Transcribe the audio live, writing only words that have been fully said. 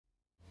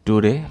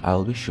Today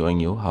I'll be showing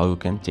you how you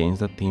can change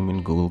the theme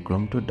in Google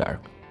Chrome to dark.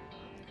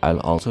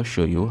 I'll also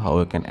show you how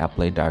you can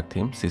apply dark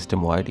theme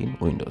system-wide in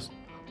Windows.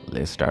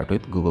 Let's start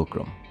with Google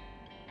Chrome.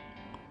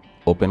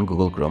 Open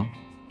Google Chrome.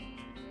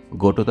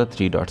 Go to the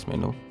three dots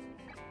menu.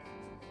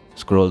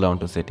 Scroll down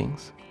to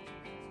Settings.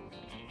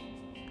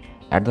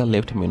 At the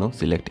left menu,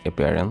 select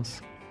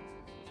Appearance.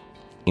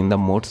 In the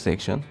Mode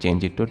section,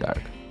 change it to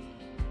dark.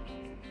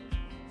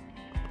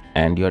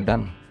 And you're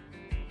done.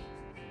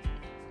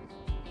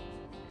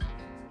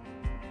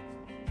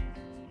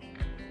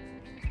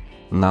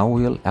 Now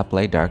we will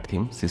apply dark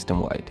theme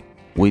system-wide.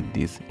 With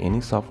this, any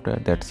software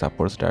that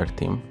supports dark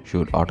theme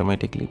should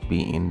automatically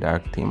be in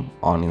dark theme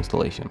on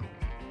installation.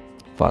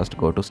 First,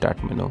 go to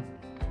Start menu.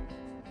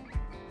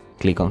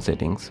 Click on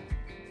Settings.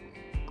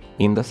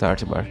 In the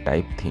search bar,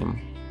 type Theme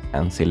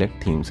and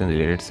select Themes and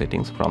related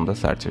settings from the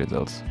search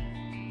results.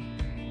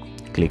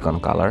 Click on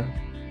Color.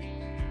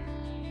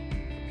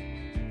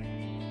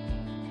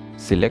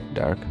 Select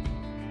Dark.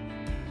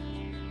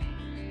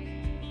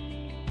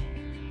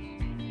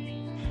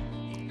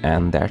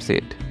 And that's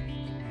it.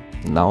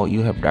 Now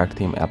you have dark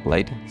theme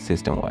applied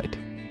system-wide.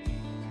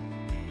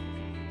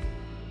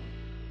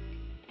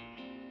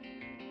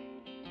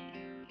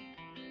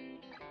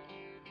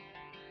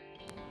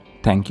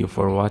 Thank you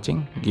for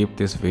watching. Give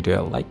this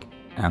video a like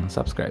and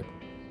subscribe.